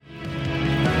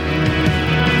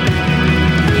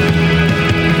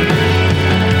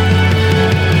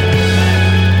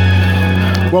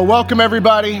Well, welcome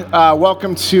everybody.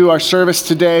 Welcome to our service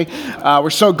today. We're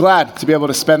so glad to be able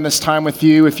to spend this time with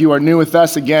you. If you are new with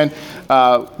us, again,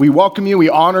 we welcome you, we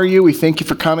honor you, we thank you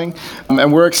for coming.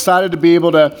 And we're excited to be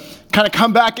able to kind of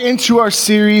come back into our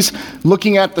series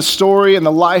looking at the story and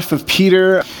the life of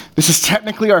Peter. This is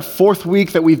technically our fourth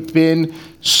week that we've been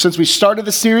since we started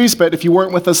the series, but if you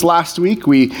weren't with us last week,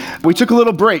 we took a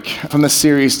little break from the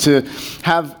series to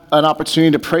have an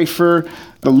opportunity to pray for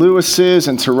the Lewises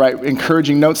and to write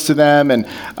encouraging notes to them. And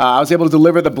I was able to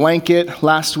deliver the blanket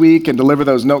last week and deliver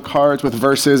those note cards with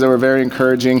verses that were very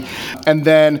encouraging. And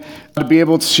then to be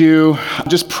able to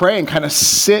just pray and kind of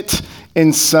sit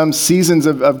in some seasons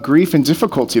of grief and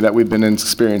difficulty that we've been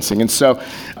experiencing. And so,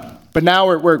 but now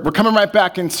we're coming right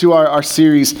back into our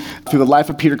series through the life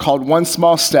of Peter called One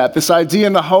Small Step. This idea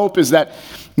and the hope is that,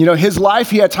 you know, his life,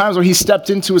 he had times where he stepped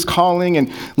into his calling,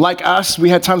 and like us, we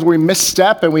had times where we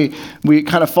misstep and we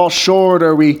kind of fall short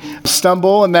or we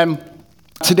stumble. And then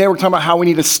today we're talking about how we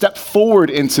need to step forward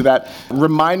into that,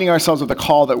 reminding ourselves of the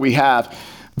call that we have.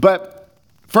 But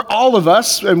for all of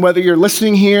us, and whether you're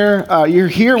listening here, whether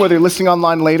you're listening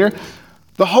online later,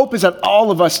 the hope is that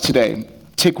all of us today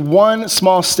take one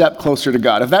small step closer to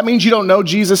God. If that means you don't know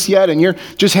Jesus yet and you're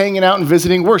just hanging out and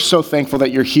visiting, we're so thankful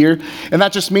that you're here. And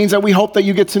that just means that we hope that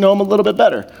you get to know him a little bit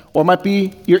better, or might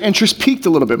be your interest piqued a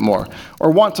little bit more,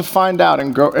 or want to find out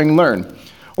and grow and learn.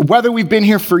 Whether we've been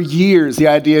here for years, the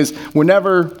idea is we're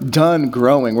never done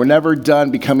growing. We're never done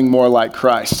becoming more like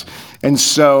Christ. And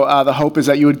so the hope is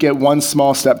that you would get one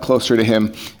small step closer to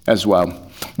him as well.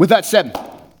 With that said,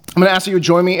 I'm going to ask that you would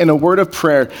join me in a word of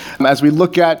prayer as we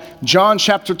look at John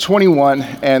chapter 21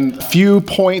 and a few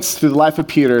points through the life of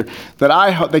Peter that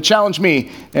I hope they challenge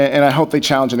me, and I hope they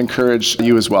challenge and encourage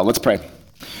you as well. Let's pray.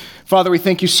 Father, we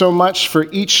thank you so much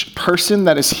for each person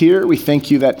that is here. We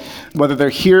thank you that whether they're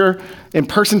here in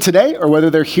person today or whether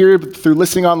they're here through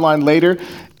listening online later,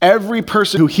 every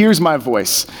person who hears my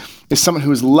voice is someone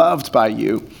who is loved by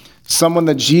you, someone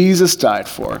that Jesus died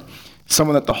for,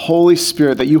 someone that the Holy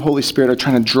Spirit, that you, Holy Spirit, are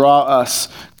trying to draw us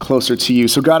closer to you.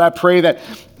 So God, I pray that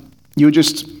you would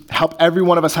just help every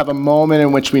one of us have a moment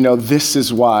in which we know this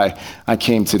is why I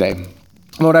came today.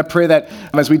 Lord, I pray that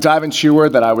as we dive into your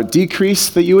word, that I would decrease,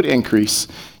 that you would increase.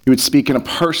 You would speak in a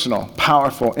personal,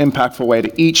 powerful, impactful way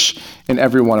to each and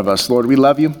every one of us. Lord, we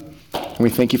love you, and we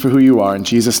thank you for who you are. In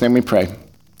Jesus' name we pray.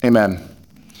 Amen.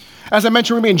 As I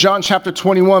mentioned, we're going to be in John chapter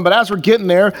 21, but as we're getting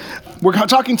there, we're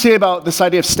talking today about this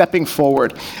idea of stepping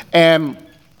forward. And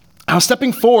how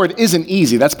stepping forward isn't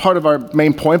easy. That's part of our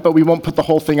main point, but we won't put the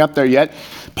whole thing up there yet.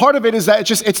 Part of it is that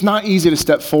it's not easy to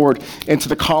step forward into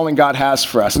the calling God has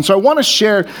for us. And so I want to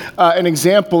share an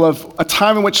example of a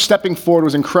time in which stepping forward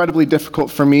was incredibly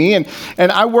difficult for me. And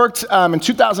I worked in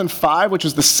 2005, which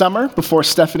was the summer before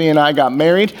Stephanie and I got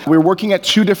married. We were working at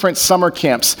two different summer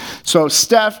camps. So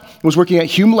Steph was working at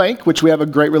Hume Lake, which we have a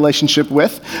great relationship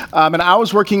with. And I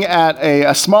was working at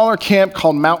a smaller camp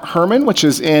called Mount Hermon, which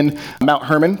is in Mount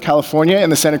Hermon, California, in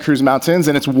the Santa Cruz Mountains.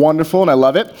 And it's wonderful, and I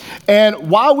love it. And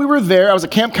while we were there, I was a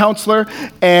camp counselor,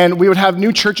 and we would have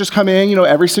new churches come in,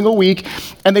 every single week,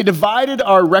 and they divided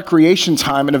our recreation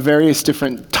time into various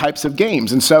different types of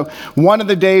games. And so one of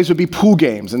the days would be pool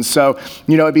games. And so,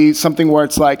 it'd be something where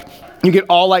it's like, you get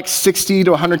all like 60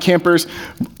 to 100 campers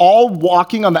all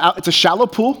walking on it's a shallow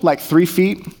pool, like 3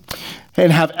 feet,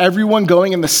 and have everyone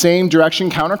going in the same direction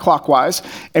counterclockwise.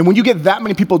 And when you get that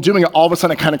many people doing it, all of a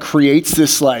sudden it kind of creates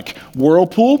this like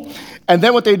whirlpool. And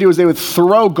then what they do is they would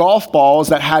throw golf balls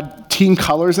that had team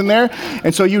colors in there.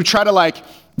 And so you would try to like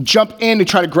jump in to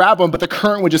try to grab them, but the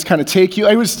current would just kind of take you.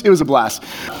 It was a blast.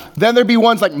 Then there'd be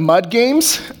ones like mud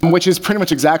games, which is pretty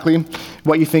much exactly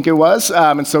what you think it was.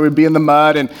 And so we'd be in the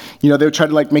mud, and they would try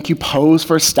to like make you pose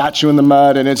for a statue in the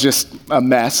mud, and it's just a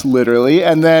mess, literally.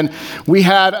 And then we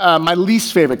had my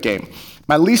least favorite game.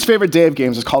 My least favorite day of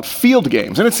games is called field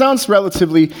games. And it sounds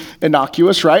relatively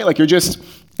innocuous, right? Like you're just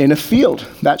in a field.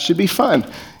 That should be fun.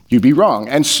 You'd be wrong.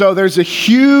 And so there's a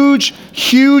huge,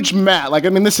 huge mat.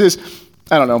 This is,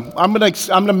 I don't know. I'm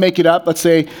gonna make it up. Let's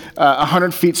say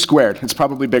 100 feet squared. It's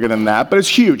probably bigger than that, but it's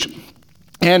huge.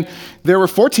 And there were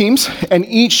 4 teams, and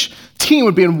each team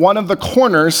would be in one of the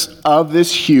corners of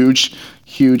this huge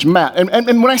mat. And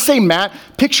when I say mat,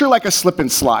 picture like a slip and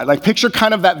slide. Like picture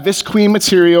kind of that Visqueen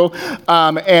material,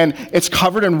 and it's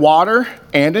covered in water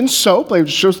and in soap. Like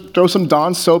just throw some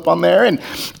Dawn soap on there. And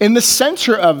in the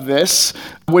center of this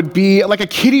would be like a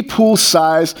kiddie pool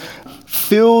size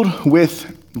filled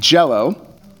with Jell-O.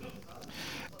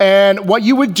 And what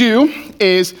you would do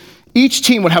is each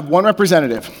team would have one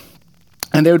representative,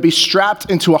 and they would be strapped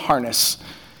into a harness.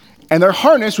 And their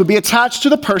harness would be attached to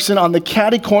the person on the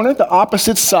caddy corner, the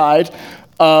opposite side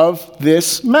of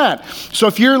this mat. So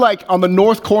if you're like on the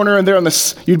north corner and they're on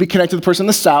you'd be connected to the person on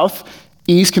the south,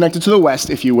 east connected to the west,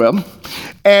 if you will.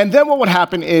 And then what would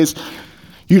happen is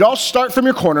you'd all start from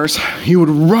your corners, you would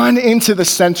run into the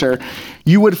center,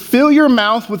 you would fill your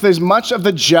mouth with as much of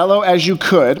the Jell-O as you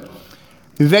could,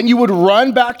 then you would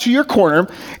run back to your corner,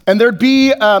 and there'd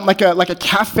be like a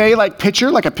cafe-like pitcher,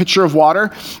 like a pitcher of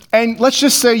water, and let's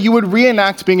just say you would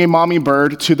reenact being a mommy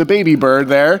bird to the baby bird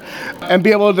there, and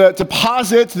be able to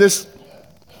deposit this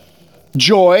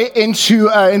joy into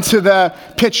the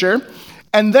pitcher,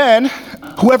 and then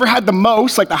whoever had the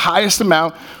most, like the highest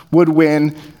amount, would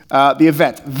win the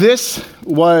event. This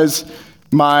was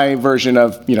my version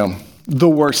of, the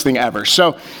worst thing ever.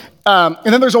 So, and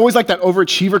then there's always like that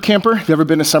overachiever camper. If you've ever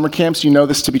been to summer camps, you know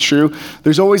this to be true.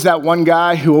 There's always that one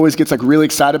guy who always gets like really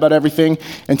excited about everything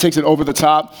and takes it over the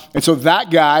top. And so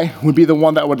that guy would be the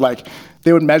one that would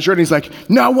they would measure it and he's like,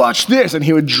 now watch this. And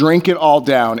he would drink it all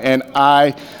down. And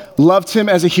I loved him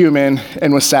as a human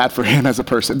and was sad for him as a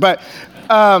person. But,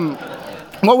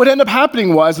 what would end up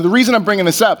happening was, the reason I'm bringing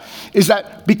this up, is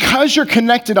that because you're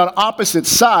connected on opposite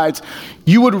sides,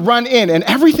 you would run in, and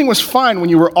everything was fine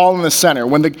when you were all in the center.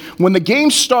 When the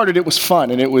game started, it was fun,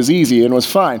 and it was easy, and it was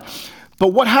fine.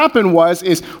 But what happened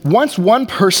is once one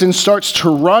person starts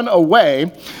to run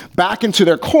away back into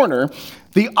their corner,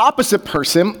 the opposite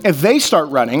person, if they start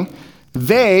running,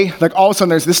 all of a sudden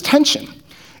there's this tension.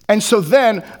 And so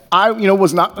then I,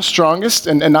 was not the strongest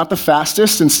and not the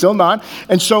fastest and still not.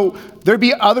 And so there'd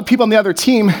be other people on the other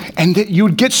team and you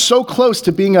would get so close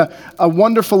to being a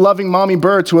wonderful, loving mommy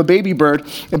bird to a baby bird.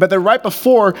 But then right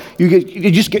before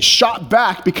you just get shot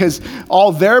back because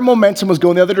all their momentum was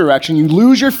going the other direction. You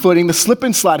lose your footing, the slip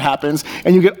and slide happens,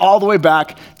 and you get all the way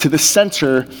back to the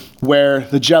center where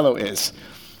the Jell-O is.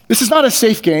 This is not a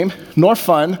safe game, nor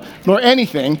fun, nor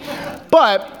anything,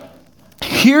 but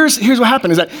Here's what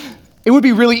happened, is that it would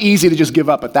be really easy to just give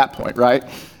up at that point, right?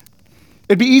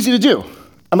 It'd be easy to do.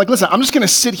 I'm like, listen, I'm just going to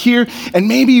sit here, and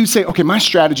maybe you say, okay, my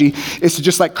strategy is to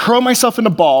just curl myself in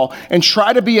a ball and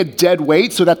try to be a dead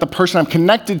weight so that the person I'm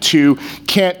connected to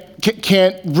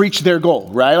can't reach their goal,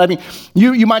 right? I mean,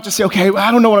 you might just say, okay,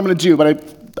 I don't know what I'm going to do, but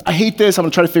I hate this, I'm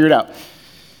going to try to figure it out.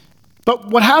 But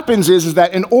what happens is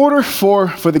that in order for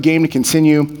the game to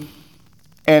continue,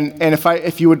 and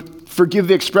if you would forgive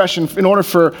the expression, in order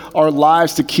for our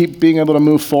lives to keep being able to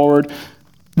move forward,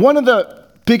 one of the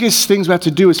biggest things we have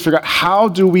to do is figure out how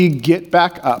do we get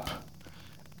back up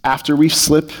after we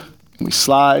slip and we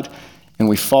slide and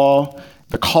we fall.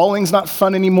 The calling's not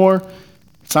fun anymore.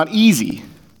 It's not easy.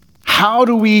 How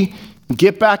do we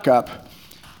get back up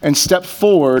and step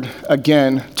forward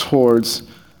again towards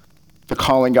the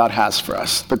calling God has for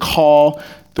us? The call,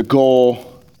 the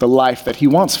goal, the life that He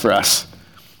wants for us.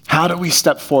 How do we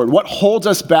step forward? What holds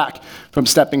us back from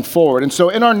stepping forward? And so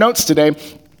in our notes today,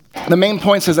 the main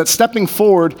point says that stepping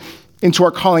forward into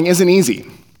our calling isn't easy.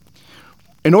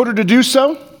 In order to do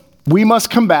so, we must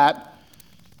combat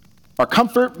our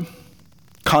comfort,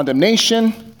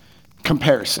 condemnation,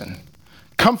 comparison.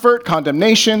 Comfort,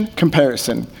 condemnation,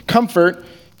 comparison. Comfort,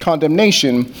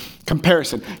 condemnation,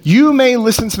 comparison. You may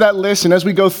listen to that list, and as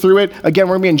we go through it, again,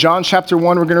 we're going to be in John chapter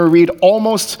 1. We're going to read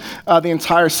almost the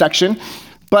entire section.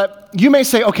 But you may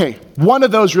say, okay, one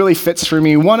of those really fits for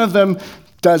me. One of them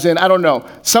doesn't. I don't know.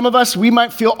 Some of us, we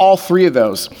might feel all three of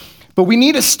those. But we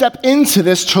need to step into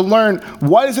this to learn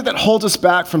what is it that holds us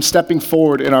back from stepping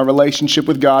forward in our relationship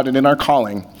with God and in our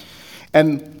calling.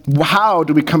 And how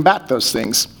do we combat those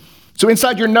things? So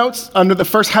inside your notes, under the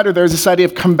first header, there's this idea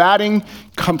of combating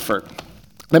comfort.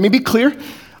 Let me be clear.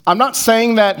 I'm not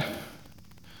saying that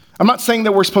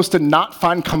we're supposed to not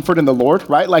find comfort in the Lord,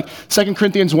 right? Like 2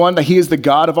 Corinthians 1, that He is the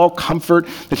God of all comfort,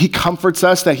 that He comforts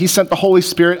us, that He sent the Holy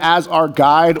Spirit as our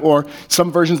guide, or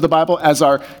some versions of the Bible as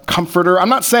our comforter. I'm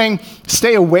not saying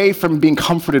stay away from being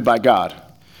comforted by God.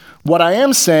 What I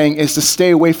am saying is to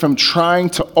stay away from trying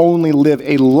to only live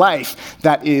a life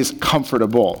that is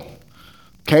comfortable.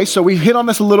 Okay, so we hit on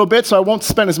this a little bit, so I won't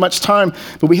spend as much time,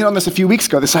 but we hit on this a few weeks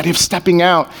ago, this idea of stepping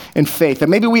out in faith.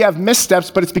 And maybe we have missteps,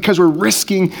 but it's because we're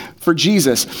risking for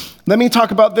Jesus. Let me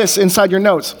talk about this inside your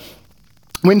notes.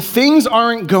 When things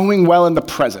aren't going well in the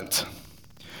present,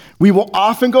 we will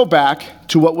often go back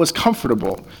to what was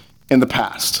comfortable in the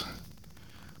past.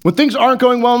 When things aren't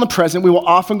going well in the present, we will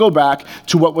often go back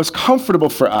to what was comfortable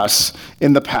for us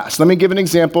in the past. Let me give an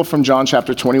example from John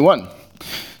chapter 21.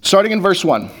 Starting in verse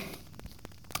 1.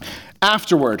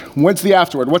 Afterward. What's the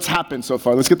afterward? What's happened so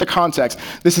far? Let's get the context.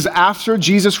 This is after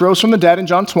Jesus rose from the dead in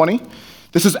John 20.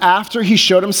 This is after He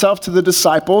showed Himself to the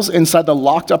disciples inside the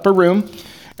locked upper room.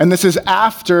 And this is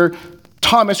after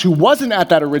Thomas, who wasn't at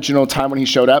that original time when He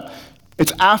showed up,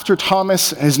 It's after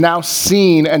Thomas has now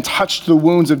seen and touched the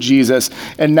wounds of Jesus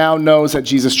and now knows that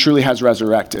Jesus truly has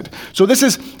resurrected. So this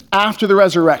is after the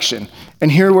resurrection.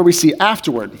 And here where we see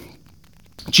afterward.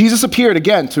 Jesus appeared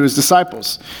again to his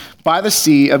disciples by the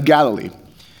Sea of Galilee.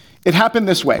 It happened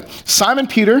this way. Simon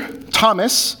Peter,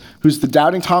 Thomas, who's the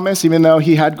doubting Thomas, even though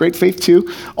he had great faith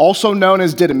too, also known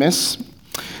as Didymus,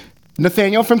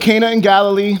 Nathanael from Cana in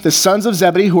Galilee, the sons of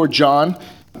Zebedee, who are John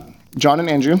and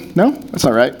Andrew. No, that's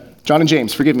all right. John and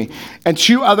James, forgive me. And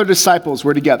 2 other disciples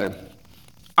were together.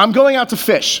 I'm going out to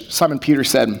fish, Simon Peter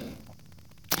said.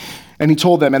 And he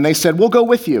told them, and they said, we'll go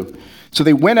with you. So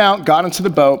they went out, got into the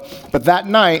boat, but that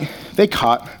night they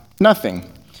caught nothing.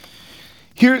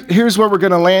 Here's where we're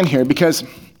going to land here, because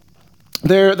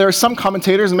there are some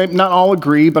commentators, and maybe not all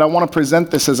agree, but I want to present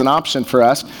this as an option for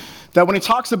us, that when he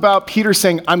talks about Peter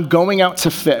saying, I'm going out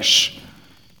to fish,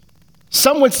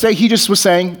 some would say he just was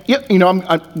saying, yep,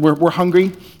 we're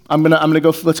hungry. I'm gonna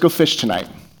go. Let's go fish tonight.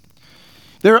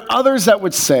 There are others that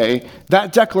would say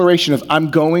that declaration of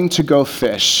I'm going to go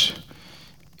fish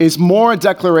is more a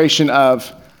declaration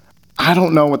of I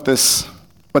don't know what this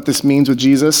means with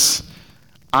Jesus.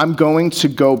 I'm going to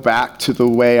go back to the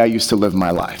way I used to live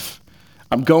my life.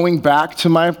 I'm going back to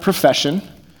my profession.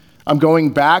 I'm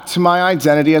going back to my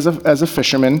identity as a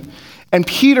fisherman. And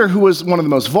Peter, who was one of the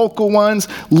most vocal ones,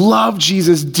 loved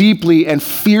Jesus deeply and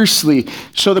fiercely,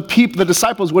 so the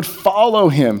disciples would follow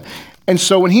him. And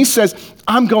so when he says,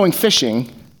 I'm going fishing,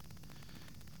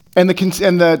 and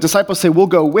the disciples say, we'll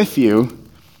go with you,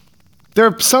 there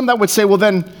are some that would say, well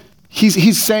then,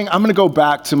 he's saying, I'm going to go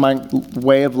back to my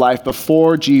way of life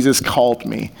before Jesus called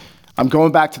me. I'm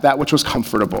going back to that which was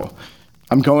comfortable.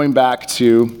 I'm going back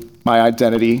to my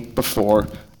identity before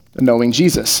knowing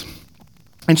Jesus.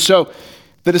 And so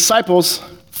the disciples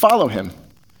follow him.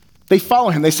 They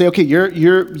follow him. They say, okay,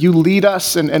 you lead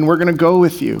us and we're going to go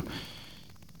with you.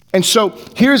 And so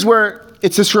here's where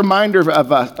it's this reminder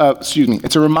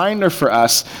it's a reminder for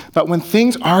us that when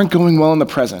things aren't going well in the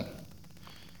present,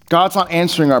 God's not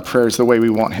answering our prayers the way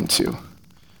we want him to.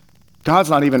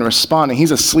 God's not even responding.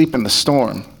 He's asleep in the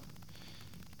storm.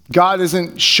 God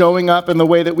isn't showing up in the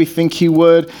way that we think he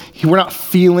would. We're not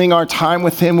feeling our time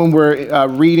with him when we're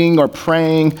reading or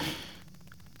praying.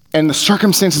 And the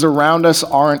circumstances around us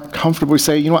aren't comfortable. We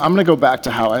say, I'm going to go back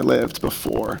to how I lived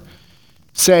before.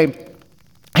 Say,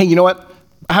 hey, you know what?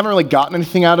 I haven't really gotten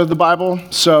anything out of the Bible,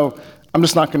 so I'm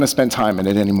just not going to spend time in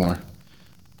it anymore.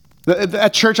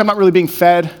 At church, I'm not really being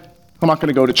fed. I'm not going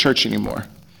to go to church anymore.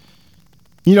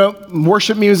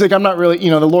 Worship music, I'm not really,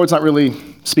 the Lord's not really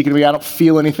speaking to me. I don't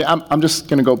feel anything. I'm just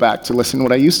going to go back to listen to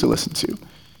what I used to listen to.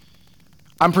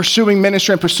 I'm pursuing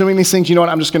ministry. I'm pursuing these things. You know what?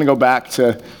 I'm just going to go back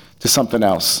to something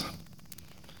else.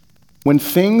 When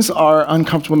things are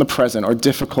uncomfortable in the present or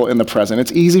difficult in the present,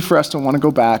 it's easy for us to want to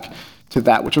go back to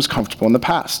that which was comfortable in the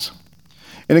past.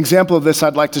 An example of this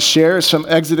I'd like to share is from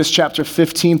Exodus chapter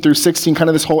 15 through 16, kind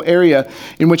of this whole area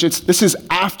in which this is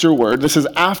afterward. This is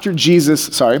after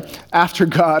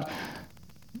God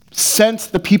sent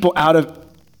the people out of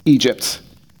Egypt.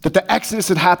 That the Exodus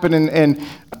had happened in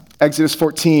Exodus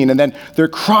 14, and then they're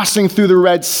crossing through the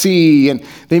Red Sea, and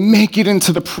they make it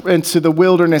into the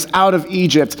wilderness out of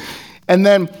Egypt. And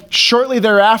then shortly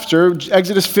thereafter,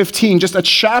 Exodus 15, just a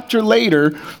chapter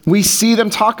later, we see them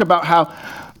talk about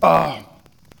how,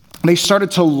 they started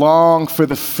to long for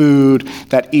the food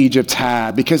that Egypt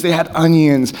had because they had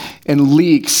onions and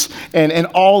leeks and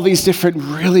all these different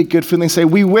really good food. And they say,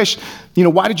 we wish,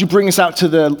 why did you bring us out to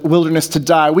the wilderness to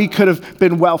die? We could have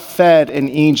been well fed in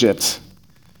Egypt.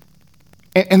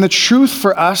 And the truth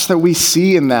for us that we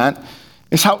see in that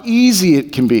is how easy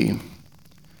it can be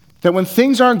that when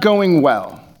things aren't going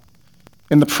well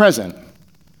in the present,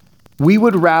 we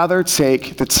would rather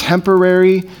take the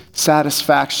temporary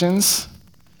satisfactions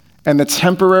and the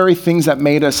temporary things that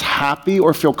made us happy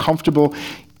or feel comfortable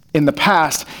in the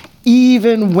past,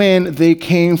 even when they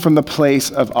came from the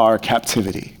place of our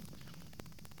captivity.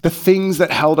 The things that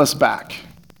held us back.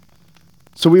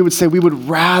 So we would say we would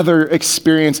rather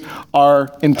experience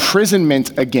our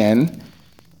imprisonment again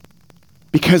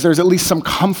because there's at least some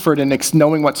comfort in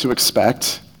knowing what to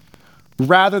expect,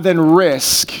 rather than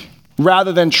risk,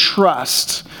 rather than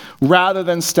trust, rather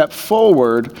than step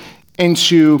forward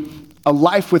into a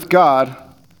life with God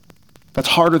that's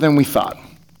harder than we thought.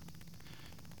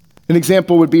 An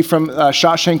example would be from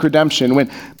Shawshank Redemption,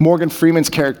 when Morgan Freeman's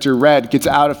character, Red, gets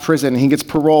out of prison and he gets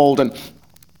paroled and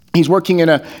he's working in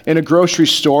a grocery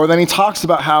store. Then he talks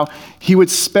about how he would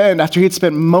spend, after he had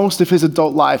spent most of his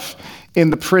adult life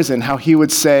in the prison, how he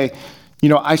would say,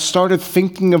 I started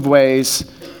thinking of ways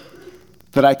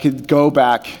that I could go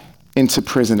back into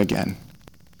prison again.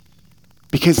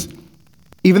 Because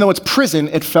Even though it's prison,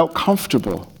 it felt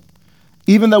comfortable.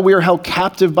 Even though we were held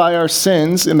captive by our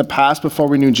sins in the past before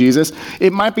we knew Jesus,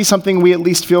 it might be something we at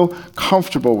least feel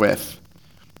comfortable with.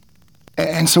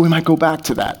 And so we might go back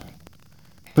to that.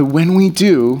 But when we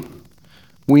do,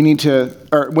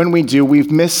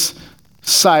 we've missed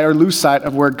sight or lose sight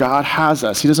of where God has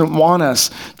us. He doesn't want us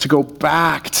to go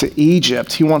back to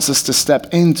Egypt. He wants us to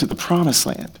step into the promised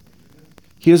land.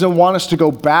 He doesn't want us to go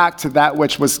back to that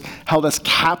which was held us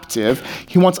captive.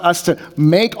 He wants us to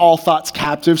make all thoughts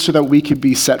captive so that we could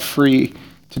be set free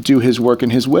to do his work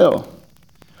and his will.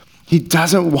 He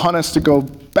doesn't want us to go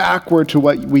backward to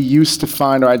what we used to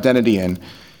find our identity in.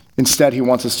 Instead, he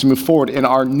wants us to move forward in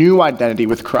our new identity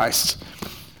with Christ.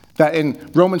 That in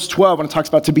Romans 12, when it talks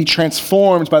about to be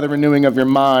transformed by the renewing of your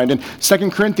mind, and 2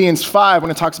 Corinthians 5,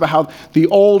 when it talks about how the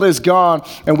old is gone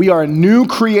and we are a new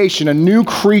creation, a new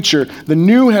creature, the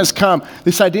new has come.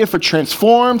 This idea for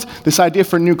transformed, this idea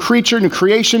for new creature, new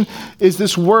creation, is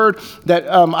this word that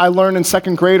I learned in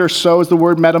second grade or so is the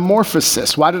word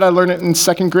metamorphosis. Why did I learn it in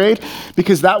second grade?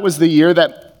 Because that was the year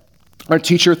that our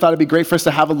teacher thought it'd be great for us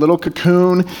to have a little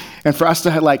cocoon and for us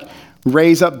to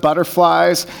raise up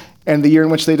butterflies. And the year in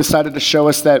which they decided to show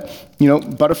us that,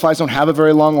 butterflies don't have a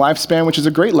very long lifespan, which is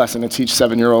a great lesson to teach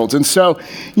 7-year-olds. And so,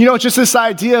 it's just this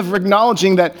idea of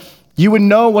acknowledging that you would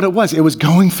know what it was. It was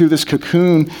going through this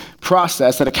cocoon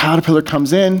process that a caterpillar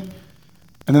comes in,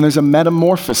 and then there's a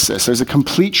metamorphosis. There's a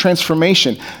complete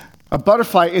transformation. A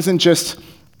butterfly isn't just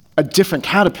a different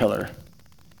caterpillar.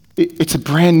 It's a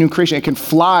brand new creation. It can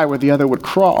fly where the other would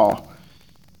crawl.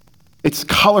 It's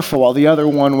colorful while the other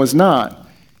one was not.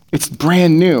 It's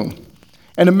brand new.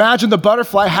 And imagine the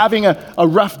butterfly having a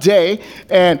rough day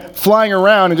and flying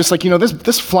around and just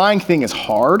this flying thing is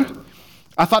hard.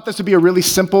 I thought this would be a really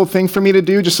simple thing for me to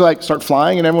do, just to start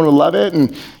flying and everyone would love it.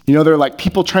 And there are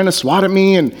people trying to swat at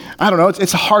me and I don't know,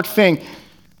 it's a hard thing.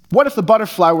 What if the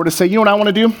butterfly were to say, what I want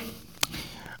to do?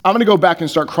 I'm going to go back and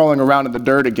start crawling around in the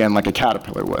dirt again like a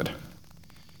caterpillar would.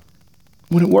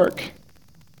 Wouldn't work.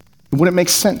 It wouldn't make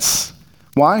sense.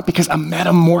 Why? Because a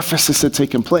metamorphosis had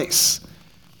taken place,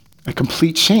 a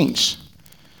complete change.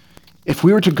 If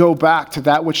we were to go back to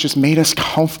that which just made us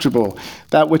comfortable,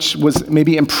 that which was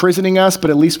maybe imprisoning us, but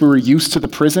at least we were used to the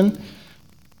prison,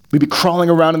 we'd be crawling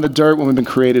around in the dirt when we've been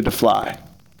created to fly.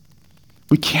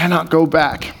 We cannot go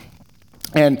back.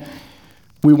 And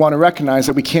we want to recognize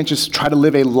that we can't just try to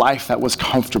live a life that was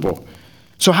comfortable.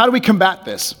 So how do we combat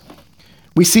this?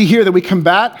 We see here that we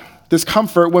combat this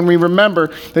comfort when we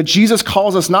remember that Jesus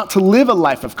calls us not to live a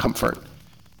life of comfort,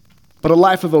 but a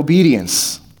life of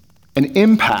obedience and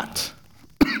impact.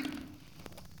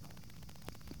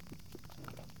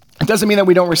 It doesn't mean that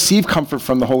we don't receive comfort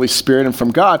from the Holy Spirit and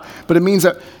from God, but it means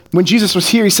that when Jesus was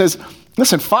here, he says,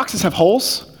 listen, foxes have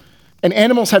holes and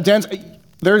animals have dens.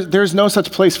 There's no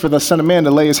such place for the Son of Man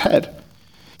to lay his head.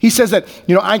 He says that,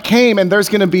 I came and there's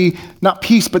going to be not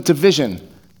peace, but division,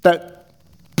 that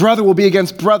brother will be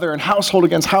against brother and household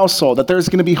against household, that there's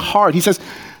going to be hard. He says,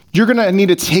 you're going to need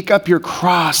to take up your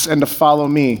cross and to follow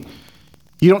me.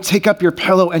 You don't take up your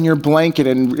pillow and your blanket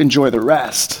and enjoy the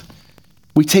rest.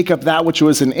 We take up that which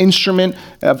was an instrument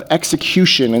of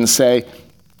execution and say,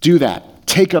 do that.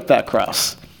 Take up that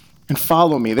cross and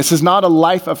follow me. This is not a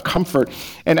life of comfort.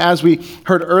 And as we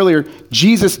heard earlier,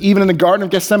 Jesus, even in the Garden of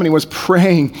Gethsemane, was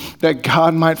praying that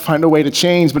God might find a way to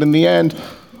change, but in the end,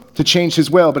 to change his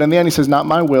will. But in the end, he says, not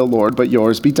my will, Lord, but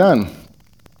yours be done.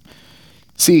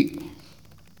 See,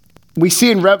 we see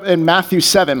in Matthew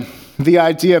 7, the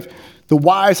idea of the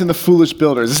wise and the foolish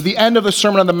builders. This is the end of the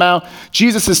Sermon on the Mount.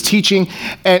 Jesus is teaching,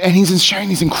 and he's sharing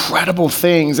these incredible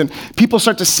things, and people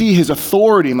start to see his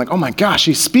authority. I'm like, oh my gosh,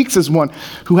 he speaks as one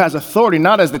who has authority,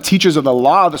 not as the teachers of the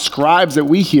law, the scribes that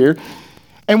we hear.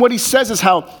 And what he says is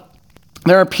how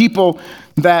there are people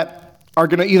that are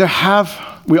going to either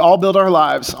we all build our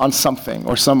lives on something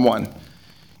or someone.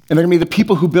 And they're going to be the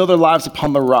people who build their lives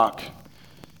upon the rock.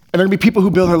 And they're going to be people who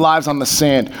build their lives on the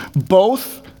sand.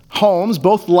 Both homes,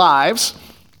 both lives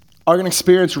are going to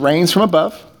experience rains from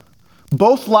above.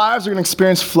 Both lives are going to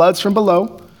experience floods from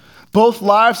below. Both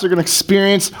lives are going to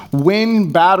experience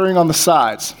wind battering on the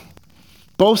sides.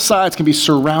 Both sides can be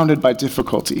surrounded by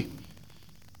difficulty.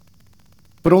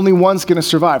 But only one's going to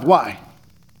survive. Why?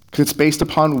 Because it's based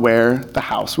upon where the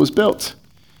house was built.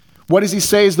 What does he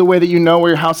say is the way that you know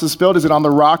where your house is built? Is it on the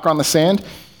rock or on the sand?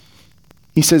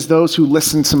 He says, those who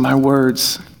listen to my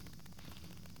words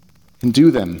and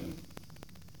do them.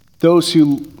 Those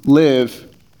who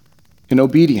live in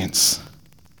obedience.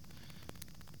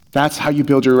 That's how you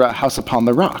build your house upon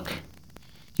the rock.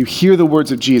 You hear the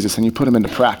words of Jesus and you put them into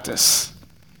practice.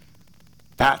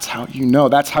 That's how you know.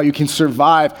 That's how you can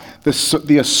survive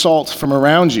the assault from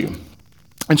around you.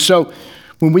 And so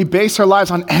when we base our lives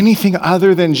on anything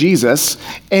other than Jesus,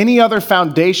 any other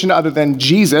foundation other than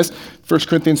Jesus, 1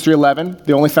 Corinthians 3:11,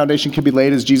 the only foundation can be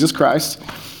laid is Jesus Christ,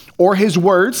 or his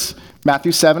words,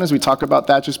 Matthew 7, as we talk about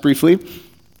that just briefly.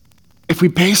 If we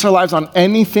base our lives on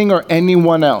anything or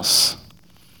anyone else,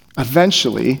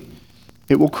 eventually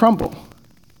it will crumble.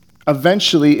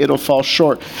 Eventually it'll fall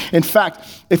short. In fact,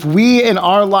 if we in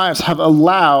our lives have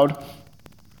allowed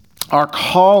our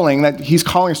calling that he's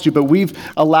calling us to, but we've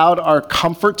allowed our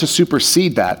comfort to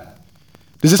supersede that,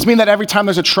 does this mean that every time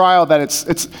there's a trial that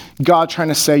it's God trying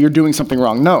to say you're doing something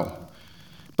wrong? No.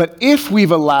 But if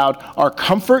we've allowed our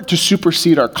comfort to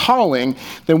supersede our calling,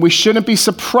 then we shouldn't be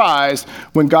surprised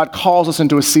when God calls us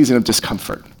into a season of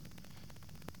discomfort.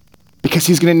 Because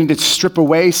he's going to need to strip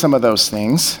away some of those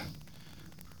things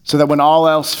so that when all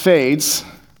else fades,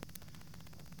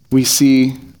 we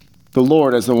see the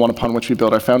Lord as the one upon which we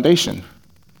build our foundation.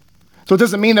 So it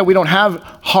doesn't mean that we don't have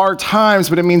hard times,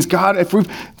 but it means God, if we've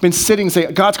been sitting and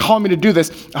say, God's calling me to do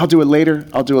this, I'll do it later.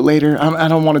 I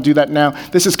don't want to do that now.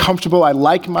 This is comfortable. I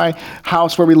like my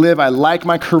house where we live. I like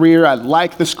my career. I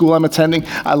like the school I'm attending.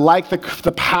 I like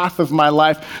the path of my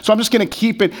life. So I'm just going to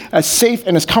keep it as safe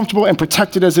and as comfortable and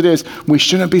protected as it is. We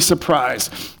shouldn't be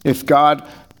surprised if God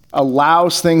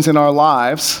allows things in our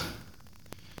lives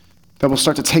that will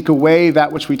start to take away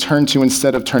that which we turn to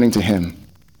instead of turning to him.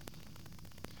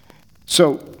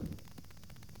 So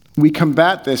we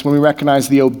combat this when we recognize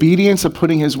the obedience of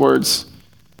putting his words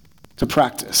to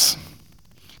practice.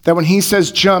 That when he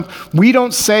says jump, we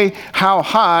don't say how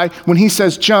high. When he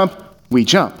says jump, we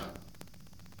jump.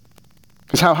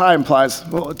 Because how high implies,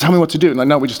 well, tell me what to do. And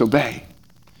no, we just obey.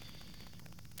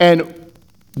 And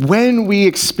when we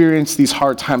experience these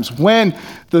hard times, when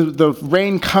the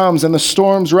rain comes and the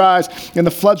storms rise and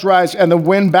the floods rise and the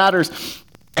wind batters,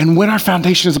 and when our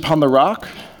foundation is upon the rock,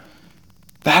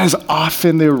 that is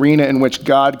often the arena in which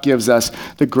God gives us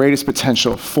the greatest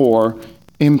potential for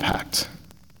impact.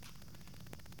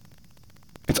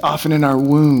 It's often in our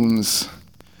wounds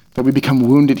that we become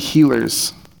wounded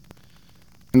healers.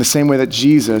 In the same way that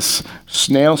Jesus,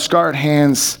 nail-scarred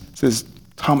hands, says,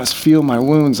 Thomas, feel my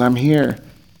wounds, I'm here.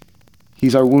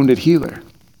 He's our wounded healer.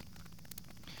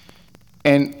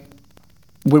 And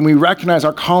when we recognize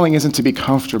our calling isn't to be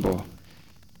comfortable,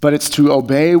 but it's to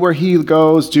obey where he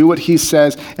goes, do what he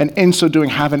says, and in so doing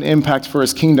have an impact for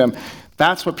his kingdom,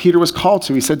 that's what Peter was called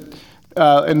to. He said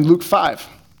in Luke 5.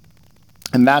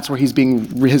 And that's where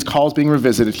his call is being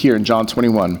revisited here in John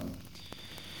 21.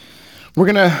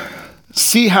 We're going to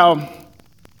see how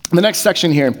the next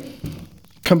section here,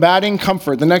 combating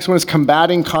comfort. The next one is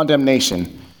combating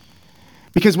condemnation.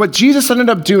 Because what Jesus ended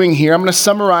up doing here, I'm going to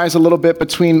summarize a little bit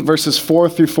between verses 4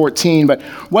 through 14, but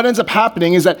what ends up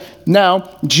happening is that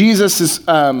now Jesus is,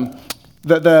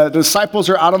 the disciples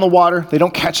are out on the water. They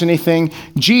don't catch anything.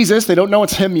 Jesus, they don't know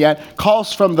it's him yet,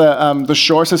 calls from the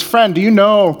shore, says, friend, do you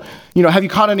know, have you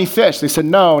caught any fish? They said,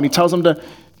 no. And he tells them to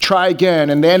try again.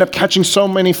 And they end up catching so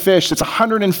many fish. It's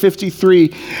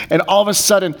 153. And all of a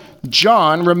sudden,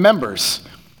 John remembers.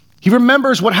 He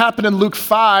remembers what happened in Luke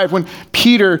 5 when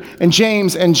Peter and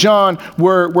James and John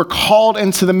were called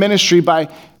into the ministry by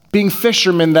being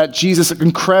fishermen that Jesus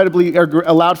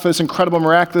allowed for this incredible,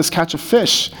 miraculous catch of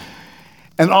fish.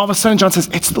 And all of a sudden, John says,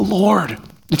 it's the Lord.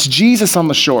 It's Jesus on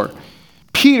the shore.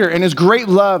 Peter, in his great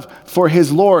love for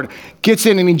his Lord, gets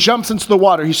in and he jumps into the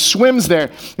water. He swims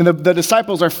there, and the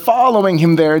disciples are following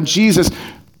him there. And Jesus,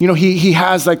 he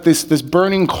has like this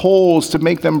burning coals to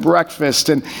make them breakfast,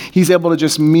 and he's able to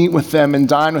just meet with them and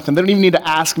dine with them. They don't even need to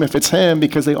ask him if it's him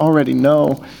because they already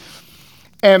know.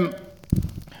 And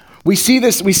we see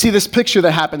this picture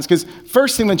that happens because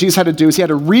first thing that Jesus had to do is he had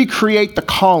to recreate the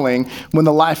calling when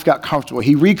the life got comfortable.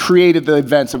 He recreated the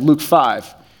events of Luke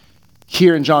 5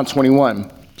 here in John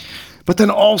 21. But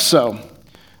then also,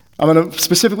 I'm going to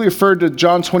specifically refer to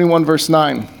John 21 verse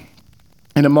 9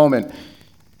 in a moment.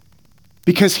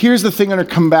 Because here's the thing under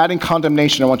combating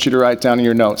condemnation I want you to write down in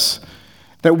your notes.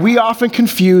 That we often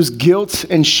confuse guilt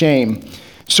and shame.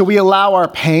 So we allow our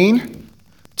pain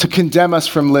to condemn us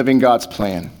from living God's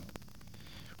plan.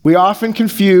 We often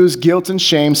confuse guilt and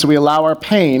shame, so we allow our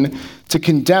pain to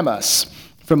condemn us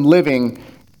from living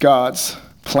God's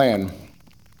plan.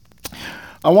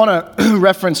 I want to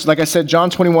reference, like I said,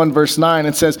 John 21, verse 9.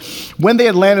 It says, when they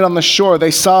had landed on the shore, they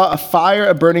saw a fire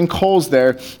of burning coals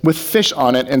there with fish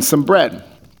on it and some bread.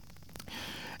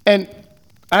 And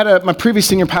I had my previous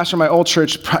senior pastor in my old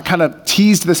church kind of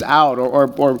teased this out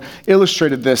or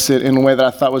illustrated this in a way that I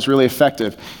thought was really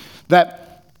effective.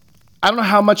 That I don't know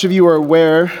how much of you are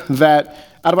aware that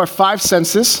out of our 5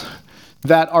 senses,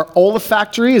 that our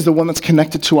olfactory is the one that's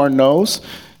connected to our nose.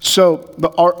 So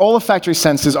our olfactory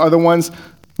senses are the ones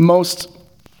most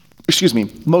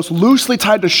loosely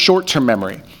tied to short-term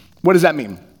memory. What does that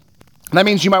mean? That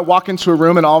means you might walk into a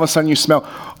room and all of a sudden you smell,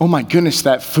 oh my goodness,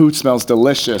 that food smells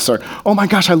delicious. Or, oh my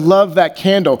gosh, I love that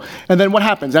candle. And then what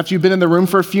happens? After you've been in the room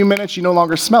for a few minutes, you no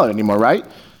longer smell it anymore, right?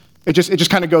 It just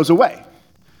kind of goes away.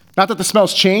 Not that the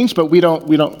smells change, but we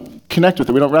don't connect with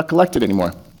it. We don't recollect it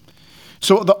anymore.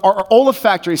 So our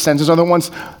olfactory senses are the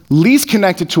ones least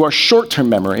connected to our short-term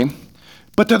memory,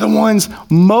 but they're the ones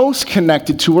most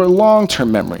connected to our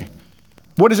long-term memory.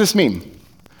 What does this mean?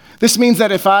 This means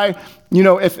that if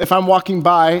I'm walking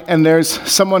by and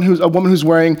there's a woman who's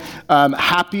wearing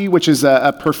Happy, which is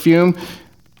a perfume,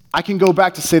 I can go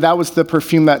back to say that was the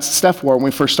perfume that Steph wore when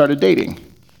we first started dating,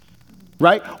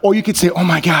 right? Or you could say, oh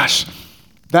my gosh,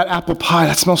 that apple pie,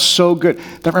 that smells so good.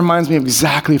 That reminds me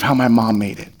exactly of how my mom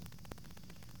made it.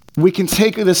 We can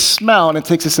take this smell and it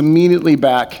takes us immediately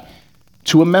back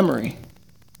to a memory.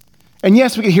 And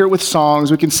yes, we can hear it with songs.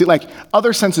 We can see,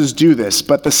 other senses do this,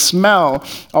 but the smell,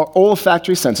 our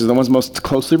olfactory senses, are the ones most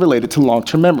closely related to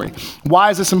long-term memory.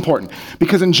 Why is this important?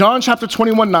 Because in John chapter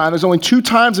 21:9, there's only 2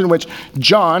 times in which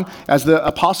John, as the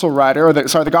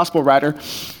the gospel writer,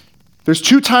 there's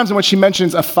 2 times in which he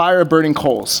mentions a fire of burning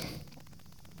coals.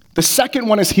 The second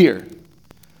one is here.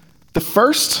 The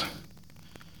first,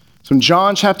 so in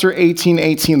John chapter 18,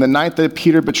 the night that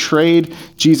Peter betrayed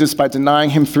Jesus by denying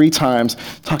him 3 times,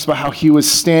 talks about how he was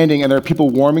standing and there are people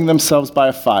warming themselves by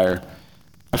a fire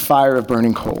of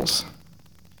burning coals.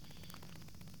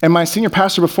 And my senior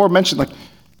pastor before mentioned,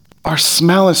 our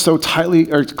smell is so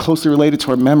closely related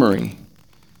to our memory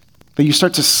that you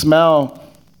start to smell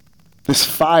this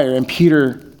fire. And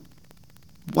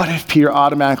what if Peter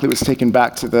automatically was taken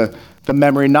back to the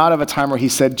memory, not of a time where he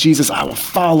said, Jesus, I will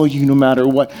follow you no matter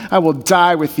what. I will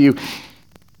die with you.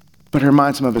 But it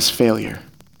reminds him of his failure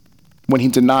when he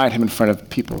denied him in front of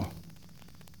people.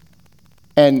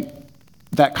 And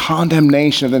that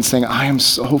condemnation of then saying, I am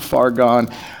so far gone.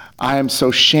 I am so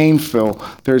shameful.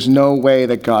 There's no way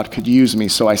that God could use me.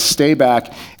 So I stay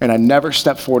back and I never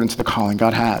step forward into the calling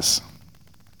God has.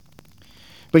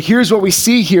 But here's what we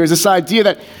see here is this idea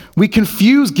that we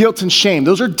confuse guilt and shame.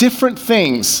 Those are different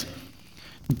things.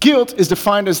 Guilt is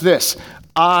defined as this: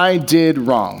 I did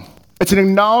wrong. It's an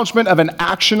acknowledgement of an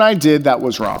action I did that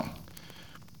was wrong.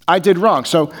 I did wrong.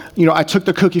 So, I took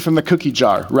the cookie from the cookie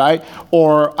jar, right?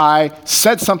 Or I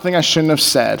said something I shouldn't have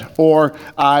said. Or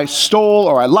I stole,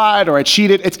 or I lied, or I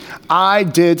cheated. I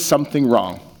did something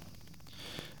wrong.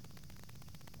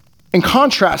 In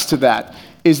contrast to that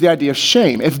is the idea of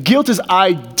shame. If guilt is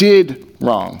I did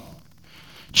wrong,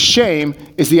 shame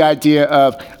is the idea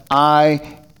of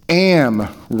I am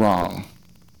wrong.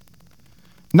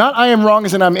 Not I am wrong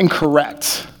as in I'm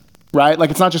incorrect, right?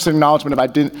 It's not just an acknowledgement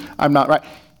of I'm not right.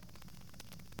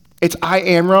 It's I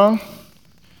am wrong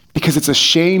because it's a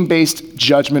shame-based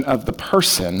judgment of the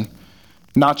person,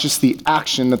 not just the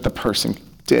action that the person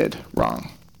did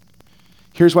wrong.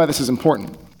 Here's why this is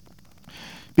important.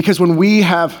 Because when we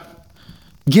have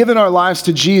given our lives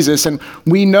to Jesus and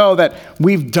we know that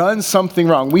we've done something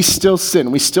wrong, we still sin,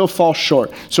 we still fall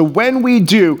short. So when we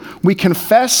do, we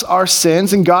confess our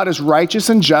sins, and God is righteous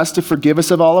and just to forgive us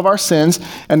of all of our sins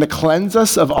and to cleanse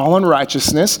us of all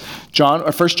unrighteousness. 1 John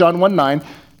 1:9.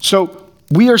 So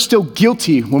we are still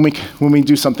guilty when we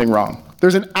do something wrong.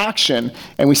 There's an action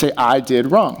and we say, I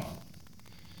did wrong.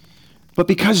 But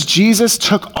because Jesus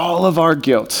took all of our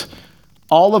guilt,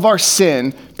 all of our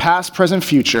sin, past, present,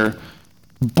 future,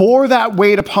 bore that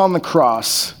weight upon the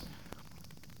cross,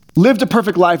 lived a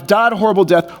perfect life, died a horrible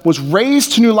death, was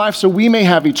raised to new life so we may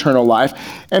have eternal life.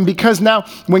 And because now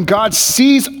when God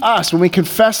sees us, when we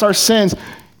confess our sins,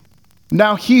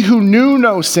 now he who knew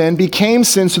no sin became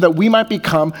sin so that we might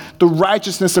become the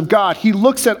righteousness of God. He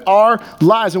looks at our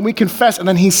lives and we confess, and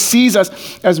then he sees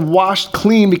us as washed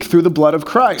clean through the blood of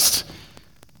Christ.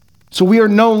 So we are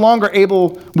no longer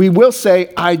we will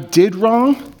say, I did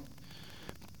wrong.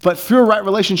 But through a right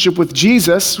relationship with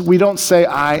Jesus, we don't say,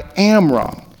 I am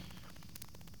wrong.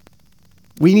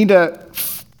 We need to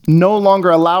no longer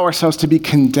allow ourselves to be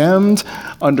condemned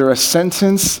under a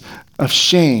sentence of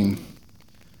shame.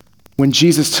 When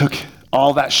Jesus took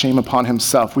all that shame upon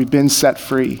himself, we've been set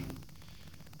free.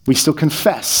 We still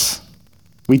confess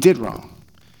we did wrong.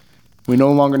 We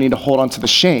no longer need to hold on to the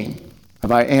shame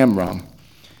of I am wrong.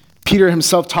 Peter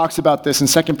himself talks about this in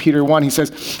 2 Peter 1. He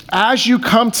says, as you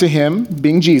come to him,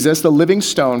 being Jesus, the living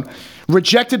stone,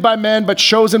 rejected by men, but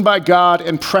chosen by God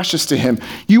and precious to him,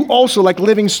 you also, like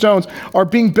living stones, are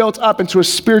being built up into a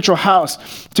spiritual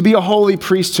house to be a holy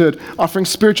priesthood, offering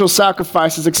spiritual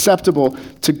sacrifices acceptable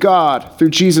to God through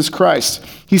Jesus Christ.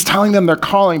 He's telling them their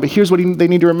calling, but here's what they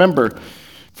need to remember.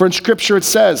 For in Scripture it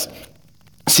says,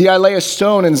 see, I lay a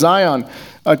stone in Zion,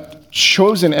 a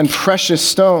chosen and precious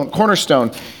stone,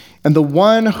 cornerstone, and the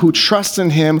one who trusts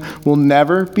in him will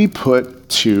never be put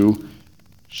to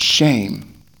shame.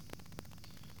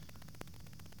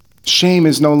 Shame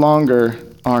is no longer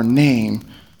our name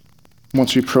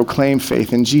once we proclaim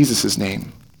faith in Jesus'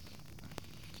 name.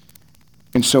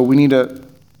 And so we need to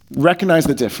recognize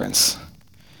the difference.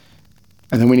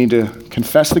 And then we need to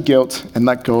confess the guilt and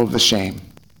let go of the shame.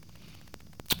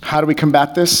 How do we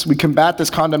combat this? We combat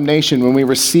this condemnation when we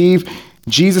receive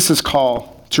Jesus'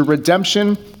 call to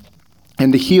redemption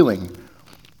and to healing.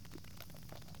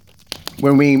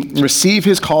 When we receive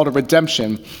his call to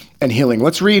redemption and healing.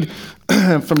 Let's read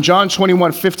from John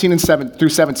 21, 15 and through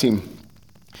 17.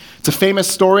 It's a famous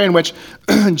story in which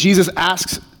Jesus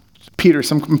asks Peter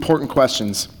some important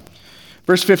questions.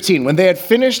 Verse 15, when they had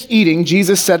finished eating,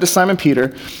 Jesus said to Simon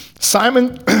Peter,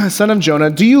 Simon, son of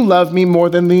Jonah, do you love me more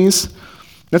than these?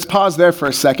 Let's pause there for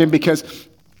a second because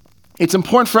it's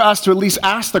important for us to at least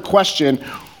ask the question,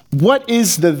 what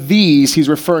is the these he's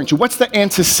referring to? What's the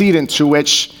antecedent to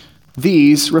which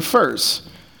these refers?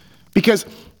 Because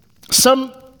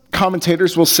some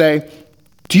commentators will say,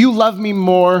 do you love me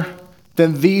more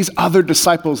than these other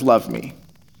disciples love me?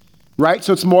 Right?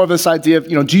 So it's more of this idea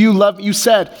of, do you love, you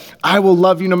said, I will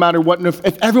love you no matter what. And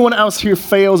if everyone else here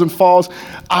fails and falls,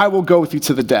 I will go with you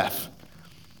to the death.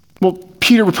 Well,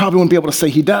 Peter probably wouldn't be able to say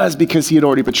he does because he had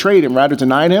already betrayed him, right, or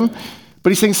denied him. But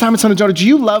he's saying, Simon, son of Jonah, do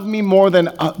you love me more than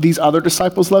these other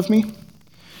disciples love me?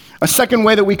 A second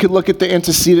way that we could look at the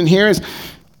antecedent here is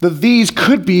that these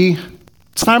could be,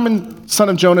 Simon, son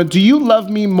of Jonah, do you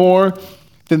love me more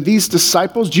than these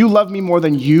disciples? Do you love me more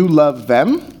than you love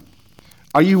them?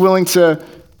 Are you willing to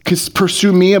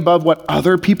pursue me above what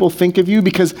other people think of you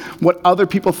because what other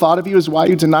people thought of you is why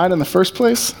you denied in the first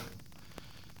place?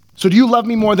 So do you love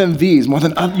me more than these, more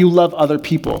than you love other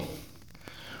people?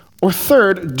 Or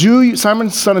third,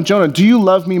 Simon, son of Jonah, do you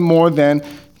love me more than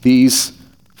these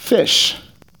fish?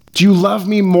 Do you love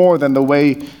me more than the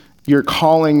way your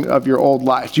calling of your old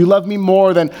life? Do you love me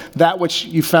more than that which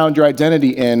you found your identity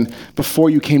in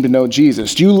before you came to know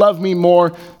Jesus? Do you love me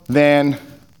more than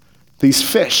these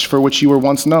fish for which you were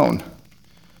once known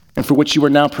and for which you are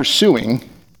now pursuing?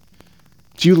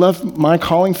 Do you love my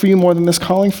calling for you more than this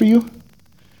calling for you?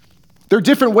 There are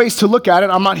different ways to look at it.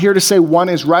 I'm not here to say one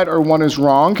is right or one is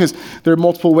wrong because there are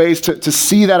multiple ways to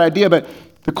see that idea, but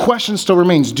the question still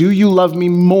remains, do you love me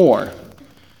more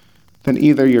than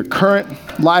either your current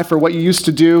life or what you used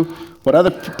to do, what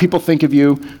other people think of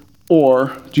you, or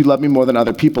do you love me more than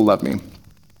other people love me?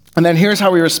 And then here's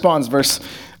how he responds,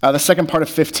 the second part of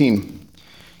 15.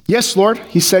 Yes, Lord,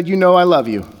 he said, you know I love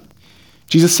you.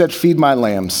 Jesus said, feed my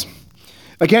lambs.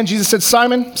 Again, Jesus said,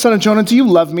 Simon, son of Jonah, do you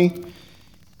love me?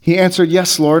 He answered,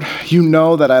 yes, Lord, you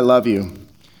know that I love you.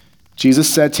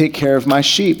 Jesus said, take care of my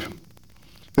sheep.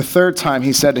 The third time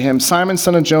he said to him, Simon,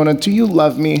 son of Jonah, do you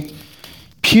love me?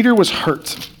 Peter was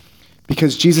hurt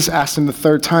because Jesus asked him the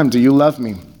third time, do you love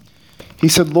me? He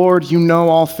said, Lord, you know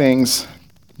all things.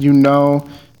 You know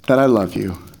that I love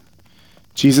you.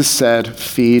 Jesus said,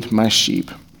 feed my sheep.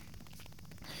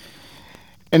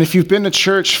 And if you've been to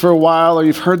church for a while or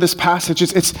you've heard this passage,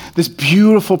 it's this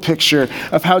beautiful picture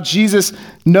of how Jesus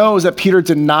knows that Peter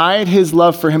denied his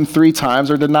love for him 3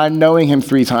 times or denied knowing him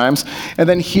 3 times. And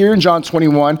then here in John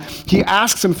 21, he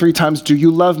asks him 3 times, do you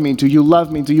love me? Do you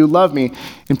love me? Do you love me?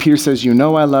 And Peter says, you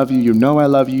know I love you. You know I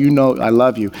love you. You know I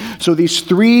love you. So these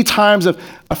 3 times of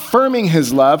affirming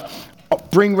his love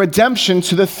bring redemption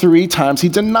to the 3 times he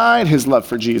denied his love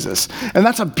for Jesus. And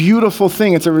that's a beautiful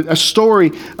thing. It's a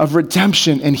story of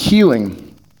redemption and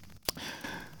healing.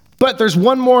 But there's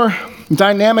one more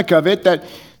dynamic of it that,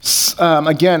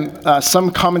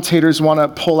 some commentators want to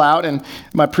pull out, and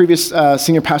my previous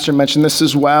senior pastor mentioned this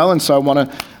as well, and so I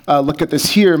want to look at this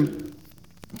here,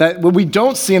 that what we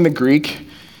don't see in the Greek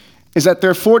is that there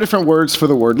are 4 different words for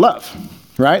the word love,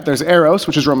 right? There's eros,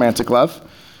 which is romantic love.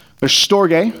 There's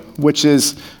storge, which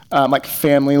is like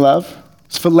family love.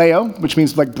 There's phileo, which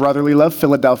means like brotherly love.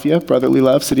 Philadelphia, brotherly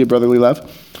love, city of brotherly love.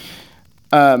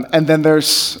 And then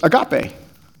there's agape,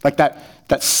 like that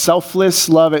selfless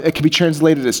love. It can be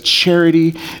translated as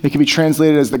charity. It can be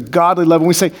translated as the godly love. When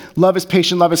we say love is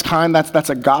patient, love is kind, that's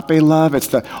agape love. It's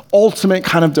the ultimate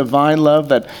kind of divine love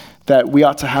that that we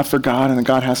ought to have for God and that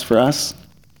God has for us?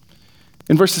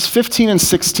 In verses 15 and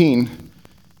 16,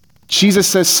 Jesus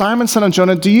says, Simon, son of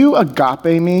Jonah, do you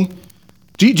agape me?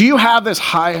 Do you have this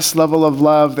highest level of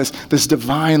love, this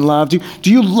divine love? Do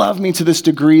you love me to this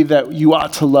degree that you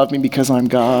ought to love me because I'm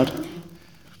God?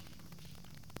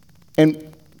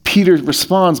 And Peter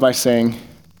responds by saying,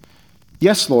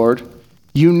 yes, Lord,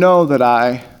 you know that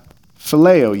I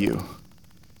phileo you.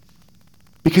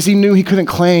 Because he knew he couldn't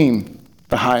claim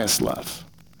the highest love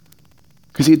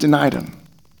because he had denied him.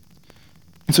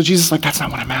 And so Jesus is like, that's not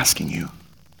what I'm asking you.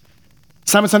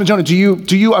 Simon, son of Jonah, do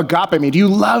you agape me? Do you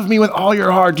love me with all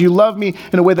your heart? Do you love me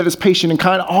in a way that is patient and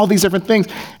kind? All these different things.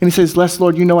 And he says, yes,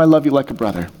 Lord, you know I love you like a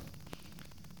brother.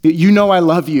 You know I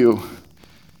love you.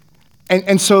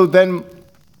 And so then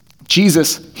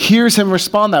Jesus hears him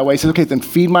respond that way. He says, okay, then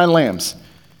feed my lambs.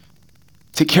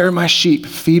 Take care of my sheep.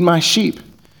 Feed my sheep.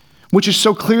 Which is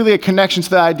so clearly a connection to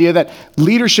the idea that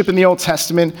leadership in the Old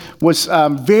Testament was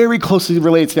very closely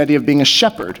related to the idea of being a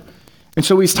shepherd. And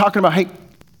so he's talking about, hey,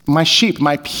 my sheep,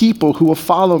 my people who will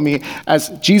follow me, as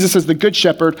Jesus is the good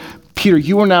shepherd. Peter,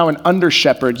 you are now an under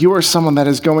shepherd. You are someone that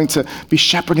is going to be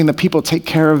shepherding the people, take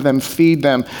care of them, feed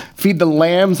the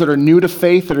lambs that are new to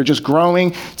faith, that are just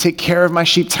growing, take care of my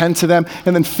sheep, tend to them,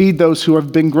 and then feed those who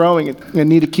have been growing and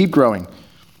need to keep growing.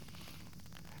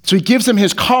 So he gives him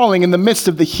his calling in the midst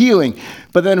of the healing.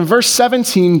 But then in verse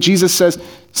 17, Jesus says,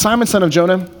 Simon, son of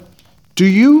Jonah, do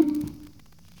you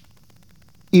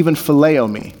even phileo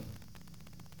me?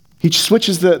 He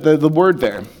switches the word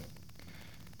there.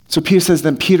 So Peter says,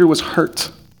 then Peter was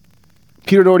hurt.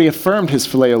 Peter had already affirmed his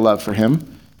phileo love for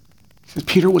him. He says,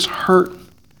 Peter was hurt.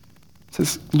 He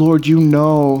says, Lord, you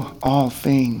know all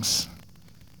things.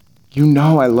 You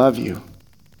know I love you.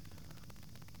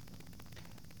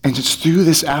 And it's through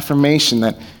this affirmation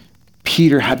that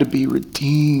Peter had to be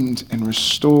redeemed and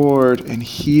restored and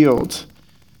healed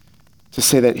to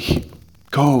say that,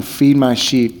 go feed my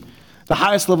sheep. The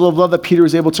highest level of love that Peter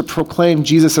was able to proclaim,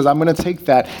 Jesus says, I'm going to take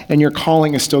that, and your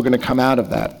calling is still going to come out of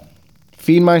that.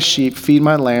 Feed my sheep, feed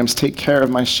my lambs, take care of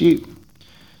my sheep.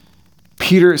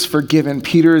 Peter is forgiven.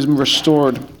 Peter is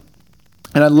restored.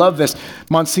 And I love this.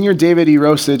 Monsignor David E.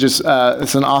 Rosage is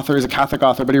an author, he's a Catholic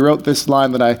author, but he wrote this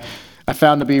line that I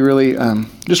found to be really,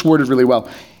 just worded really well.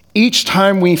 Each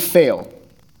time we fail,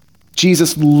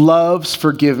 Jesus loves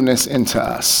forgiveness into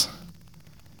us.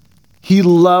 He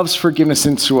loves forgiveness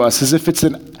into us as if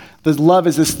the love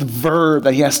is this verb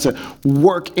that he has to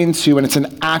work into, and it's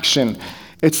an action.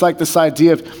 It's like this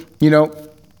idea of,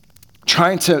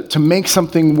 trying to make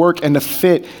something work and to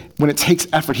fit when it takes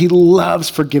effort. He loves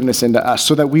forgiveness into us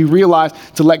so that we realize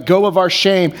to let go of our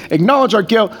shame, acknowledge our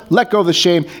guilt, let go of the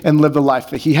shame, and live the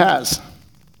life that he has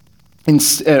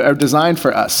designed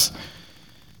for us.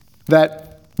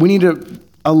 That we need to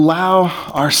allow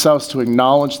ourselves to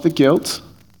acknowledge the guilt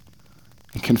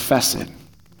and confess it.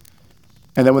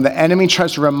 And then when the enemy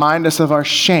tries to remind us of our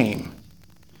shame,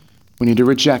 we need to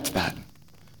reject that.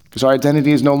 Because our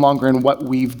identity is no longer in what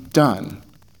we've done,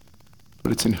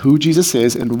 but it's in who Jesus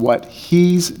is and what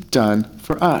he's done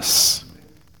for us.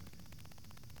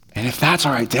 And if that's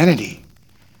our identity,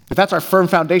 if that's our firm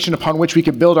foundation upon which we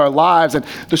can build our lives, and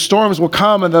the storms will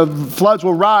come and the floods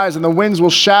will rise and the winds will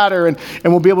shatter, and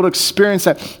we'll be able to experience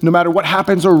that no matter what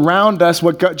happens around us,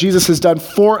 what Jesus has done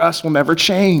for us will never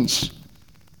change.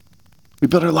 We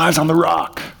build our lives on the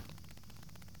rock.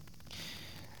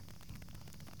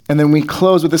 And then we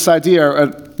close with this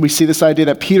idea, we see this idea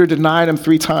that Peter denied him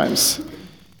 3 times.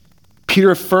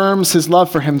 Peter affirms his love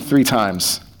for him 3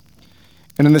 times.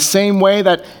 And in the same way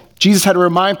that Jesus had to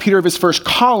remind Peter of his first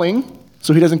calling,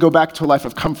 so he doesn't go back to a life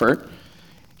of comfort,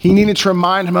 he needed to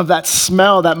remind him of that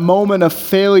smell, that moment of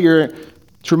failure,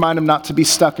 to remind him not to be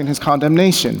stuck in his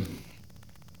condemnation.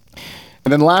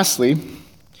 And then lastly,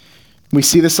 we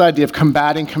see this idea of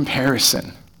combating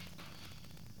comparison.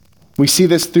 We see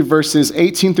this through verses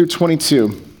 18 through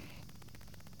 22.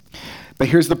 But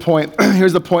here's the point.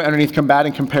 Here's the point underneath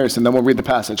combating comparison. Then we'll read the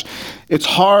passage. It's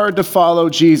hard to follow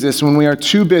Jesus when we are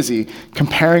too busy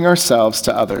comparing ourselves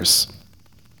to others.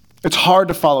 It's hard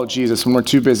to follow Jesus when we're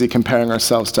too busy comparing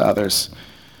ourselves to others.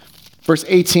 Verse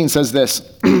 18 says this.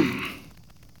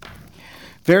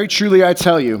 Very truly I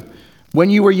tell you, when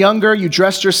you were younger, you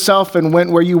dressed yourself and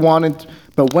went where you wanted.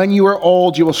 But when you are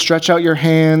old, you will stretch out your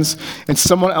hands, and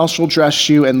someone else will dress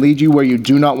you and lead you where you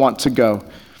do not want to go.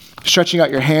 Stretching out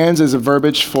your hands is a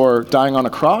verbiage for dying on a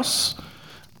cross.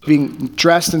 Being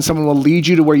dressed and someone will lead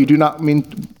you to where you do not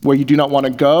want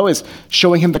to go is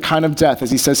showing him the kind of death,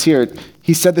 as he says here.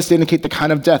 He said this to indicate the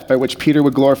kind of death by which Peter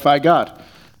would glorify God.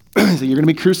 So you're going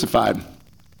to be crucified,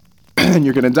 and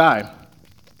you're going to die.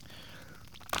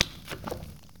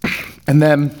 And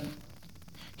then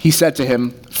he said to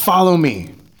him, "Follow me."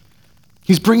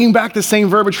 He's bringing back the same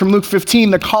verbiage from Luke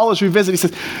 15. The call is revisited. He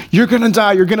says, "You're going to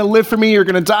die. You're going to live for me. You're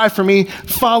going to die for me.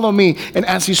 Follow me." And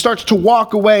as he starts to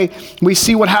walk away, we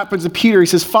see what happens to Peter. He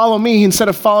says, "Follow me." Instead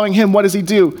of following him, what does he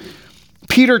do?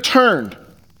 Peter turned,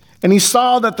 and he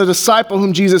saw that the disciple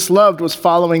whom Jesus loved was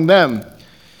following them.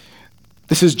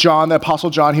 This is John, the Apostle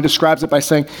John. He describes it by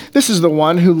saying, "This is the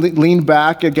one who leaned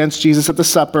back against Jesus at the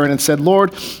supper and said,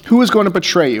 'Lord, who is going to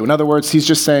betray you?'" In other words, he's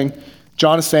just saying,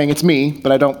 John is saying, "It's me,"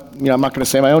 but I'm not going to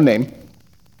say my own name.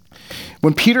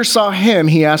 When Peter saw him,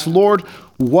 he asked, "Lord,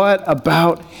 what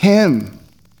about him?"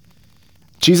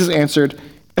 Jesus answered,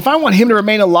 "If I want him to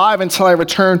remain alive until I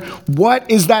return, what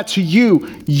is that to you?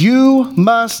 You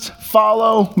must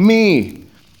follow me."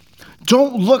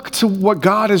 Don't look to what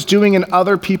God is doing in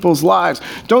other people's lives.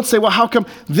 Don't say, "Well, how come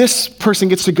this person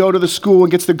gets to go to the school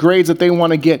and gets the grades that they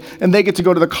want to get, and they get to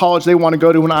go to the college they want to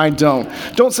go to and I don't?"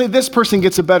 Don't say, "This person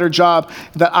gets a better job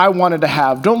that I wanted to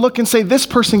have." Don't look and say, "This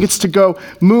person gets to go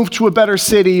move to a better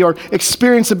city or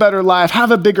experience a better life,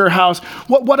 have a bigger house.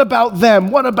 What about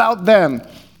them? What about them?"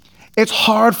 It's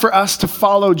hard for us to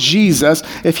follow Jesus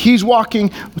if he's walking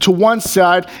to one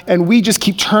side and we just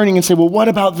keep turning and say, "Well, what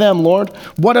about them, Lord?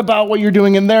 What about what you're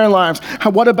doing in their lives?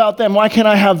 What about them? Why can't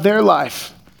I have their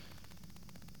life?"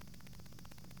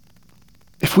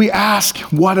 If we ask,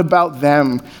 "What about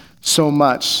them?" so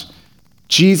much,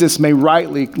 Jesus may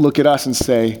rightly look at us and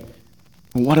say,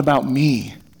 "What about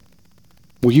me?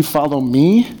 Will you follow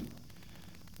me?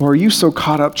 Or are you so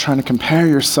caught up trying to compare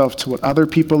yourself to what other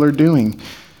people are doing?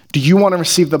 Do you want to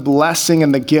receive the blessing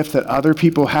and the gift that other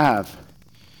people have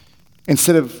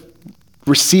instead of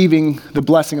receiving the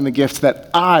blessing and the gift that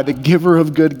I, the giver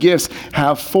of good gifts,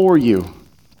 have for you?"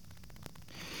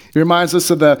 It reminds us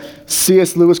of the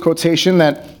C.S. Lewis quotation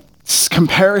that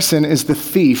comparison is the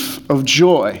thief of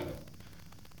joy.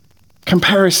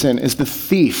 Comparison is the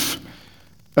thief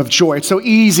of joy. It's so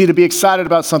easy to be excited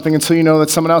about something until you know that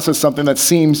someone else has something that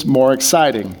seems more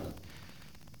exciting.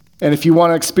 And if you want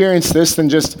to experience this, then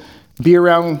just be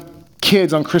around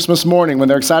kids on Christmas morning when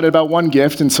they're excited about one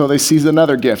gift and so they see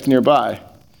another gift nearby.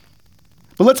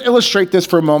 But let's illustrate this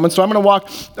for a moment. So I'm going to walk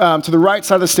to the right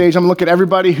side of the stage. I'm going to look at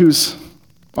everybody who's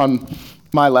on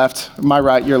my left, my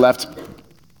right, your left.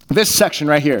 This section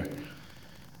right here.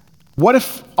 What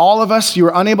if all of us, you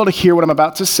were unable to hear what I'm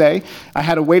about to say? I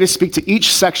had a way to speak to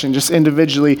each section just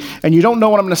individually, and you don't know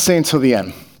what I'm going to say until the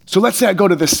end. So let's say I go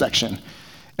to this section.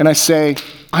 And I say,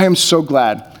 "I am so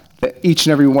glad that each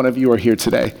and every one of you are here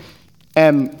today.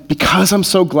 And because I'm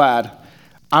so glad,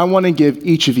 I want to give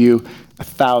each of you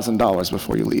 $1,000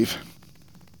 before you leave."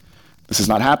 This is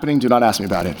not happening. Do not ask me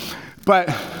about it. But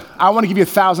I want to give you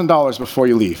 $1,000 before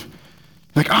you leave.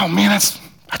 You're like, "Oh man,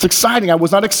 that's exciting. I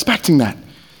was not expecting that."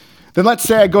 Then let's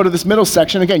say I go to this middle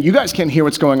section. Again, you guys can't hear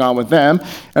what's going on with them.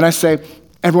 And I say,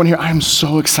 "Everyone here, I am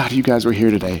so excited you guys were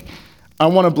here today. I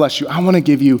want to bless you. I want to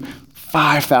give you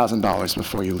 $5,000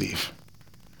 before you leave."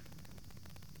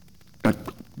 Like,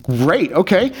 great,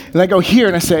 okay. And I go here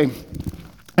and I say,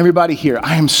 "Everybody here,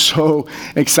 I am so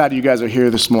excited you guys are here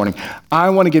this morning. I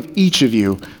want to give each of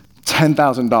you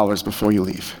 $10,000 before you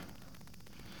leave."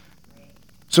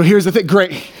 So here's the thing,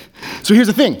 great. So here's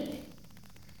the thing.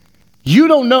 You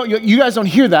don't know, you guys don't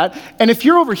hear that. And if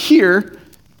you're over here,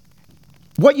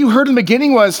 what you heard in the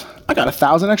beginning was, "I got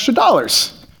 $1,000 extra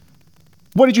dollars."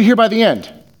 What did you hear by the end?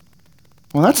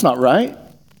 "Well, that's not right.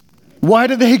 Why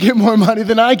did they get more money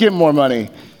than I get more money?"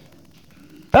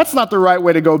 That's not the right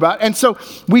way to go about it. And so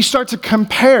we start to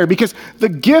compare because the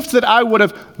gift that I would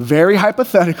have very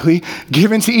hypothetically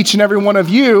given to each and every one of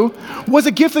you was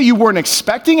a gift that you weren't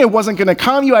expecting. It wasn't going to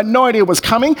come. You had no idea it was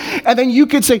coming. And then you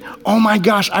could say, "Oh my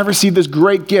gosh, I received this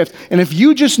great gift." And if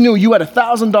you just knew you had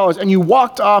 $1,000 and you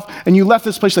walked off and you left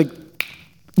this place like,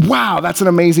 "Wow, that's an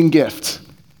amazing gift."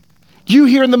 You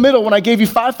here in the middle, when I gave you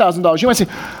 $5,000, you might say,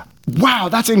 "Wow,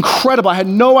 that's incredible. I had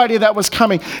no idea that was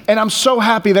coming. And I'm so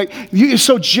happy that you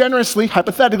so generously,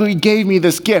 hypothetically, gave me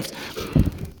this gift."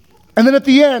 And then at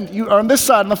the end, you are on this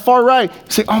side, on the far right,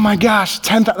 you say, "Oh my gosh,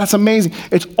 10,000, that's amazing."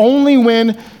 It's only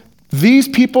when these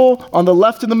people on the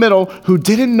left and the middle who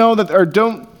didn't know that, or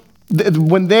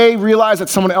when they realize that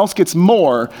someone else gets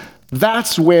more,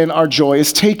 that's when our joy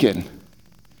is taken.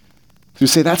 You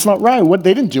say, "That's not right.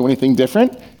 They didn't do anything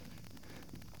different."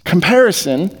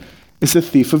 Comparison is the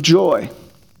thief of joy.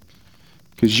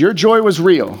 Because your joy was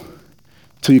real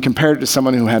until you compared it to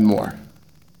someone who had more.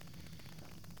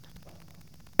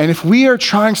 And if we are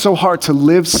trying so hard to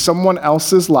live someone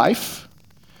else's life,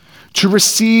 to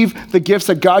receive the gifts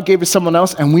that God gave to someone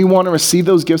else, and we want to receive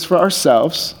those gifts for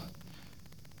ourselves,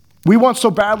 We want so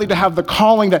badly to have the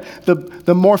calling that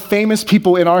the more famous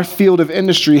people in our field of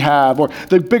industry have, or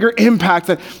the bigger impact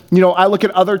that, I look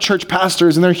at other church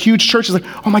pastors and they're huge churches, like,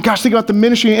 oh my gosh, think about the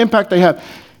ministry and impact they have.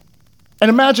 And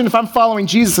imagine if I'm following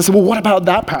Jesus, I say, well, what about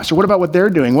that pastor? What about what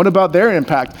they're doing? What about their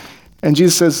impact? And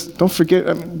Jesus says, don't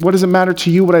forget, what does it matter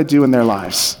to you what I do in their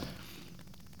lives?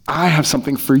 I have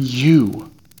something for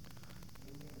you.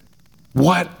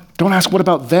 What? Don't ask what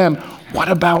about them. What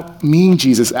about me,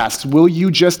 Jesus asks. Will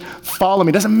you just follow me?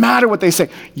 It doesn't matter what they say.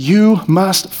 You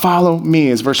must follow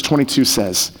me, as verse 22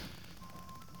 says.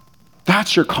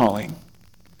 That's your calling.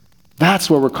 That's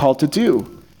what we're called to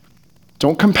do.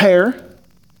 Don't compare.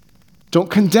 Don't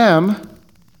condemn.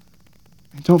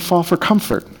 And don't fall for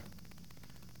comfort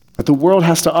that the world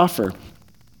has to offer.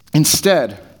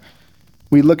 Instead,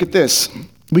 we look at this.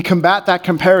 We combat that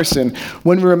comparison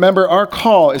when we remember our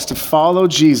call is to follow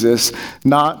Jesus,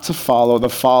 not to follow the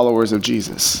followers of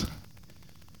Jesus.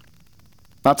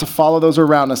 Not to follow those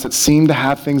around us that seem to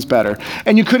have things better.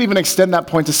 And you could even extend that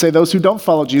point to say those who don't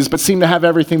follow Jesus but seem to have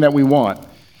everything that we want.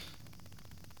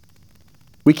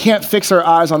 We can't fix our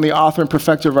eyes on the author and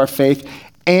perfecter of our faith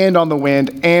and on the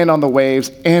wind and on the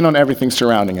waves and on everything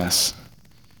surrounding us,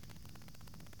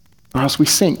 or else we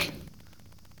sink.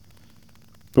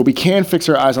 But we can fix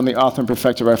our eyes on the author and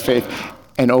perfecter of our faith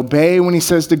and obey when he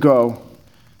says to go,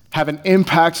 have an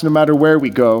impact no matter where we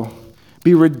go,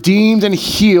 be redeemed and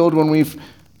healed when we've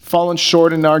fallen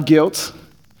short in our guilt,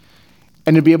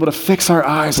 and to be able to fix our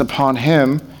eyes upon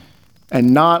him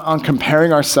and not on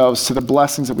comparing ourselves to the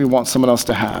blessings that we want someone else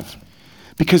to have.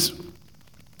 Because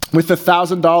with the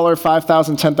 $1,000,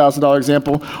 $5,000, $10,000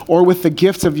 example, or with the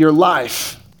gift of your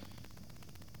life,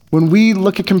 when we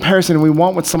look at comparison and we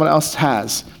want what someone else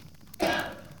has,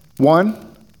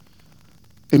 one,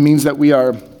 it means that we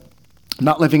are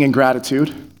not living in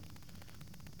gratitude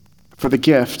for the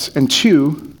gift. And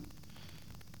two,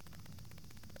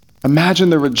 imagine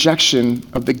the rejection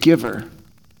of the giver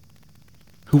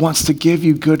who wants to give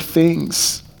you good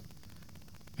things.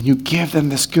 And you give them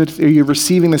this good thing, or you're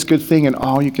receiving this good thing, and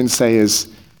all you can say is,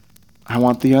 I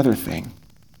want the other thing.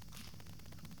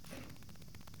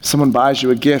 Someone buys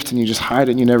you a gift and you just hide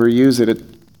it and you never use it,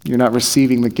 you're not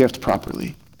receiving the gift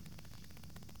properly.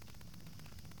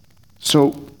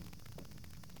 So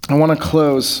I want to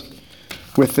close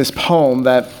with this poem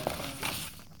that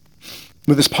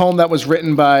was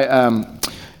written by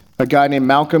a guy named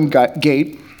Malcolm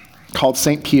Gate called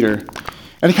St. Peter.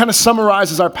 And it kind of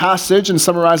summarizes our passage and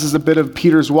summarizes a bit of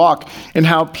Peter's walk and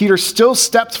how Peter still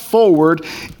stepped forward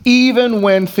even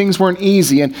when things weren't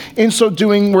easy. And in so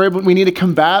doing, we need to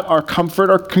combat our comfort,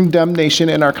 our condemnation,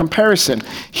 and our comparison.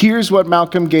 Here's what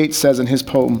Malcolm Gate says in his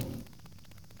poem,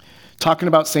 talking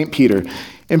about St. Peter.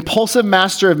 Impulsive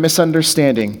master of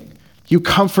misunderstanding, you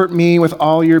comfort me with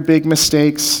all your big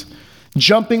mistakes,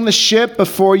 jumping the ship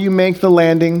before you make the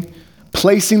landing,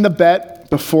 placing the bet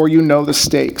before you know the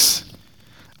stakes.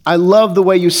 I love the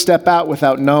way you step out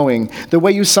without knowing, the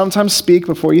way you sometimes speak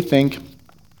before you think,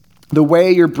 the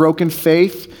way your broken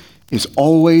faith is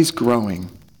always growing.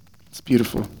 It's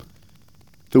beautiful.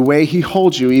 The way he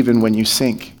holds you even when you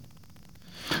sink.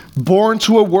 Born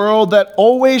to a world that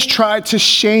always tried to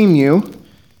shame you,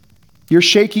 your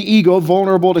shaky ego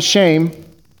vulnerable to shame.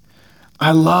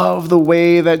 I love the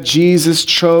way that Jesus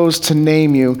chose to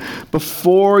name you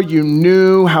before you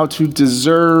knew how to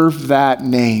deserve that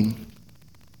name.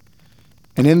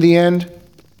 And in the end,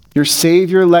 your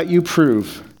Savior let you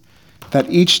prove that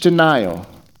each denial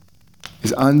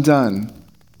is undone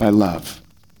by love.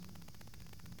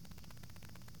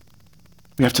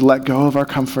 We have to let go of our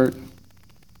comfort,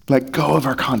 let go of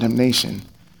our condemnation,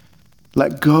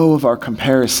 let go of our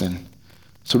comparison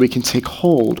so we can take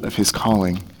hold of his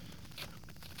calling.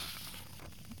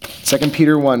 2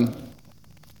 Peter 1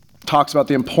 talks about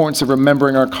the importance of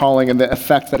remembering our calling and the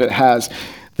effect that it has.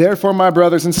 Therefore, my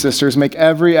brothers and sisters, make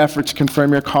every effort to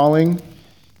confirm your calling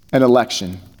and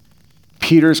election.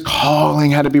 Peter's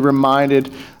calling had to be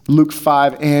reminded, Luke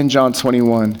 5 and John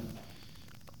 21.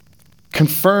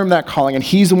 Confirm that calling, and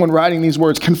he's the one writing these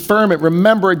words. Confirm it,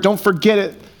 remember it, don't forget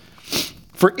it.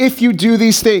 For if you do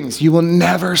these things, you will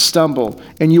never stumble,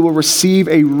 and you will receive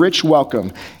a rich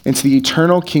welcome into the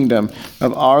eternal kingdom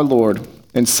of our Lord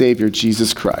and Savior,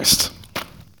 Jesus Christ.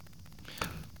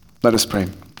 Let us pray.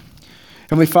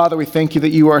 Heavenly Father, we thank you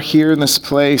that you are here in this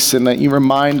place and that you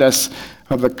remind us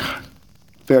of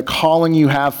the calling you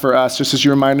have for us, just as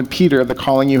you reminded Peter of the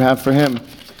calling you have for him.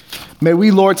 May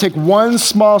we, Lord, take one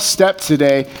small step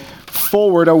today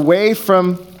forward, away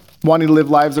from wanting to live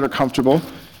lives that are comfortable,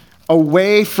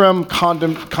 away from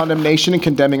condemnation and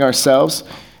condemning ourselves,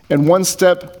 and one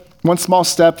step one small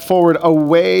step forward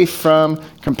away from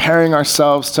comparing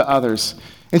ourselves to others.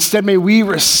 Instead, may we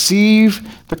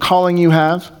receive the calling you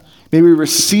have. May we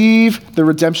receive the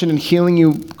redemption and healing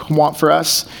you want for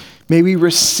us. May we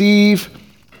receive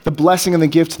the blessing and the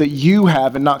gift that you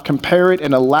have and not compare it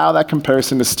and allow that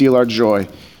comparison to steal our joy.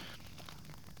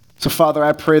 So, Father,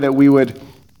 I pray that we would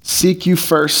seek you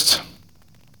first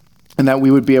and that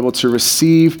we would be able to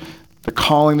receive the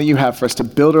calling that you have for us to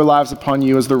build our lives upon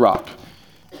you as the rock.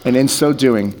 And in so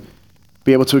doing,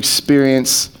 be able to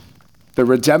experience the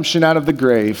redemption out of the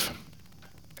grave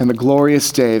and the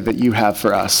glorious day that you have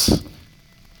for us.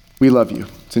 We love you.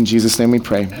 It's in Jesus' name we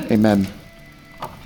pray. Amen.